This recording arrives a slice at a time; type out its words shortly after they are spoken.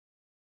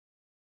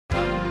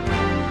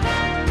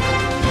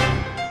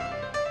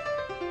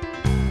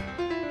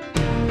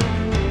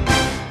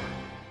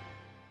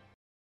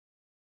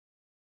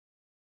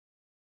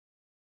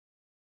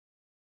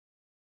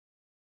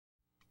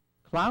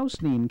Klaus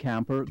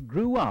Nienkämper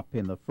grew up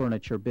in the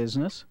furniture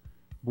business.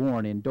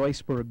 Born in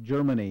Duisburg,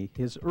 Germany,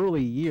 his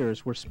early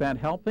years were spent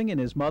helping in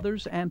his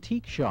mother's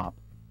antique shop.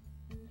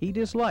 He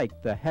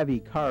disliked the heavy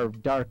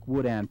carved dark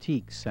wood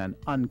antiques and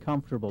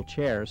uncomfortable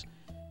chairs,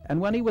 and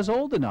when he was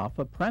old enough,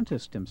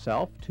 apprenticed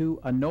himself to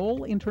a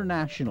Knoll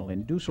International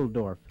in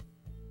Dusseldorf.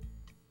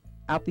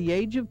 At the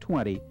age of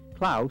 20,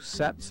 Klaus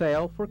set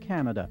sail for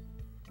Canada.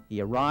 He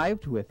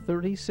arrived with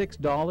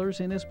 $36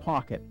 in his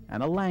pocket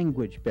and a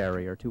language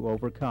barrier to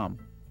overcome.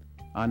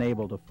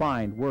 Unable to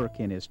find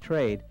work in his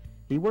trade,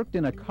 he worked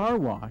in a car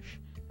wash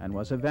and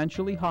was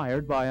eventually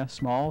hired by a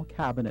small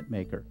cabinet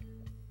maker.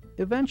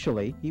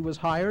 Eventually, he was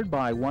hired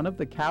by one of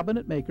the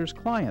cabinet maker's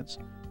clients,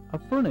 a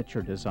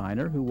furniture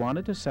designer who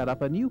wanted to set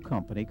up a new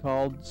company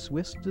called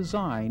Swiss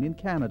Design in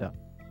Canada.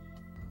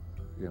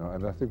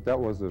 And I think that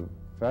was a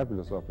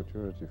fabulous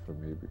opportunity for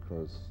me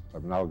because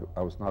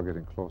I was now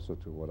getting closer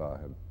to what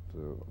I had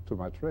to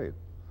my trade.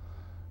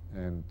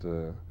 And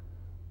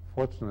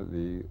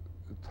fortunately,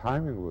 the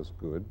timing was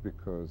good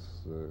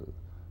because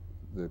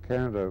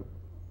Canada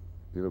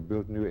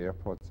built new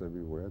airports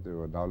everywhere. They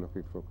were now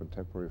looking for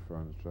contemporary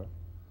furniture.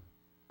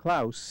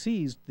 Klaus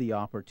seized the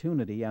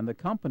opportunity, and the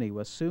company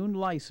was soon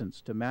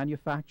licensed to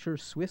manufacture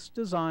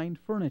Swiss-designed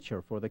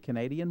furniture for the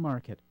Canadian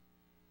market.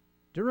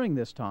 During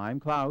this time,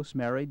 Klaus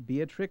married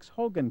Beatrix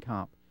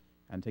Hogenkamp,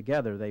 and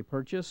together they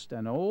purchased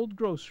an old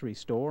grocery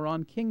store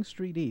on King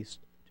Street East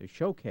to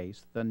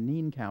showcase the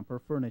Nienkämper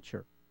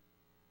furniture.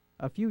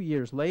 A few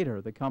years later,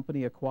 the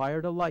company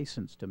acquired a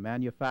license to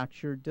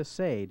manufacture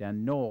Decayed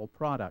and Knoll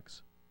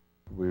products.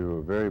 We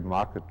were very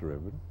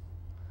market-driven.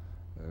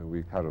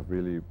 We kind of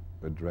really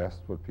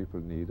addressed what people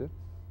needed,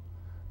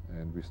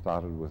 and we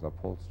started with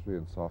upholstery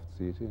and soft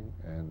seating,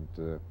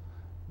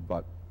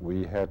 but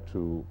we had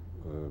to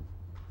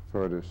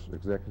furnish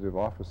executive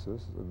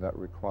offices, and that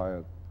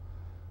required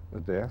a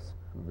desk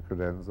and a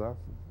credenza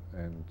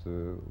and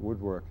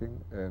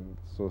woodworking, and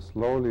so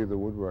slowly the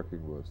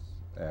woodworking was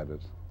added.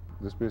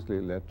 This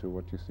basically led to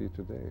what you see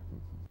today.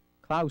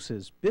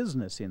 Klaus's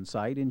business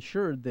insight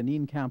ensured the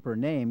Nienkämper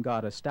name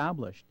got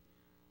established.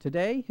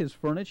 Today, his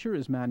furniture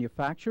is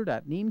manufactured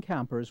at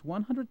Nienkämper's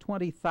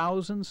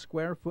 120,000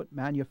 square foot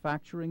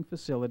manufacturing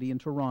facility in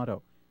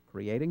Toronto,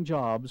 creating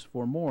jobs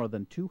for more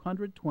than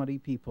 220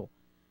 people.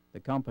 The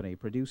company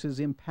produces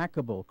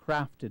impeccable,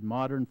 crafted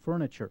modern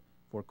furniture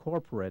for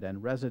corporate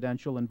and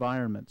residential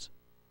environments.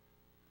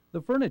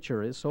 The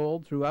furniture is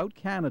sold throughout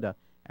Canada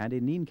and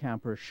in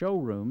Nienkamper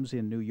showrooms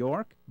in New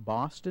York,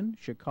 Boston,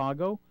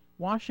 Chicago,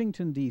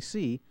 Washington,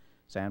 D.C.,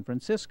 San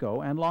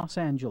Francisco, and Los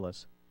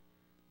Angeles.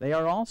 They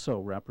are also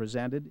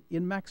represented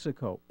in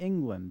Mexico,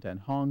 England, and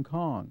Hong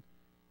Kong.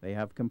 They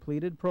have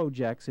completed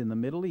projects in the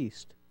Middle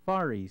East,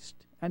 Far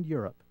East, and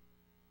Europe.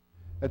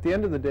 At the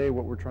end of the day,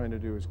 what we're trying to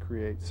do is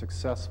create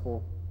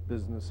successful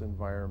business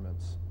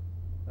environments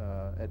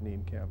at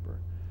Nienkämper.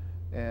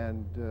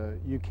 And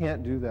you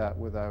can't do that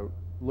without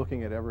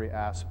looking at every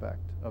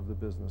aspect of the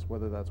business,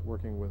 whether that's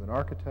working with an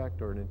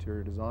architect or an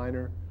interior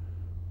designer,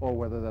 or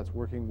whether that's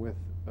working with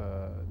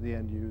the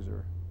end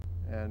user.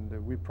 And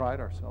we pride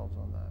ourselves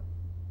on that.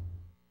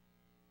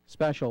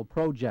 Special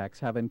projects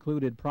have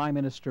included Prime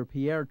Minister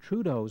Pierre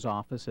Trudeau's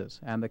offices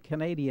and the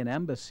Canadian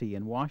Embassy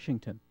in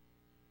Washington.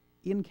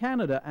 In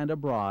Canada and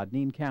abroad,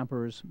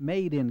 Nienkämper's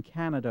Made in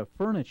Canada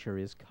furniture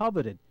is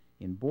coveted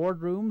in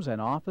boardrooms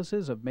and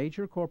offices of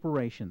major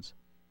corporations.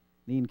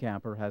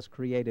 Nienkämper has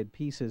created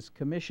pieces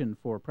commissioned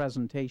for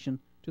presentation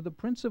to the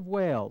Prince of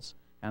Wales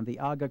and the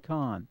Aga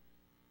Kahn.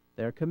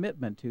 Their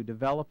commitment to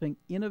developing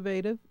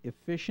innovative,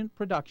 efficient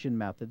production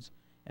methods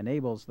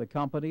enables the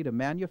company to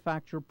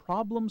manufacture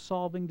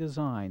problem-solving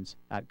designs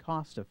at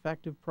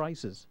cost-effective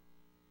prices.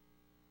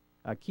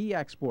 A key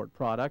export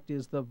product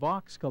is the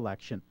Vox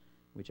collection,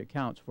 which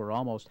accounts for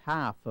almost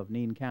half of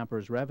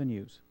Nienkämper's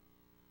revenues.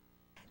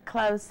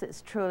 Klaus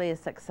is truly a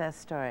success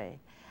story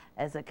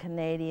as a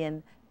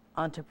Canadian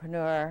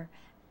entrepreneur,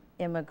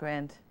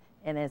 immigrant,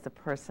 and as a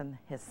person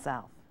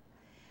himself.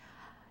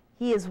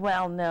 He is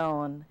well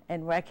known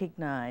and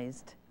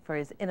recognized for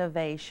his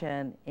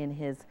innovation in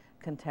his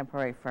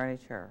contemporary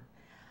furniture.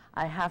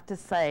 I have to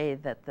say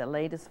that the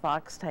latest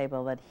Vox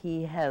table that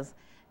he has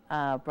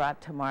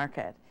brought to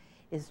market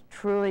is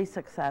truly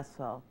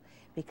successful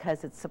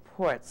because it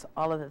supports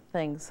all of the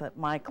things that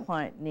my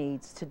client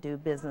needs to do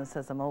business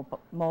as a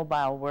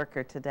mobile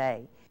worker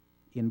today.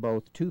 In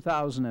both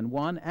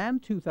 2001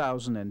 and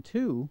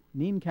 2002,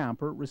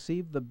 Nienkämper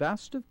received the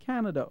Best of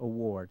Canada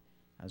Award,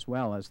 as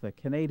well as the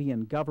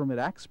Canadian Government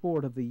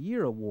Export of the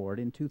Year Award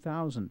in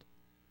 2000.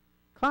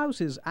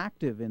 Klaus is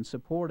active in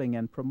supporting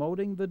and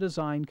promoting the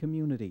design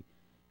community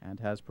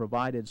and has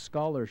provided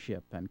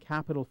scholarship and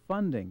capital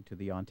funding to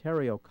the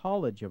Ontario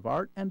College of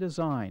Art and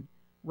Design,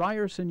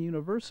 Ryerson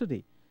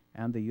University,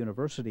 and the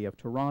University of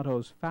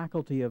Toronto's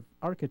Faculty of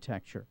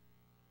Architecture.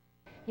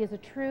 He is a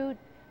true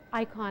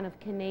icon of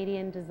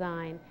Canadian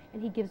design,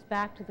 and he gives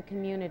back to the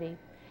community.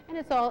 And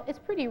it's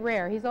pretty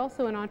rare. He's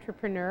also an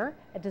entrepreneur,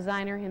 a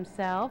designer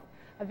himself,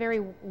 a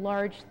very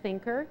large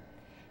thinker,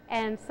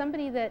 and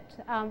somebody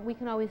that we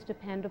can always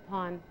depend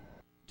upon.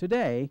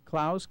 Today,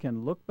 Klaus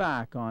can look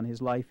back on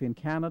his life in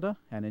Canada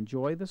and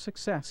enjoy the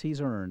success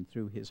he's earned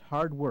through his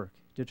hard work,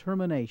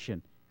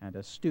 determination, and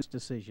astute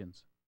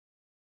decisions.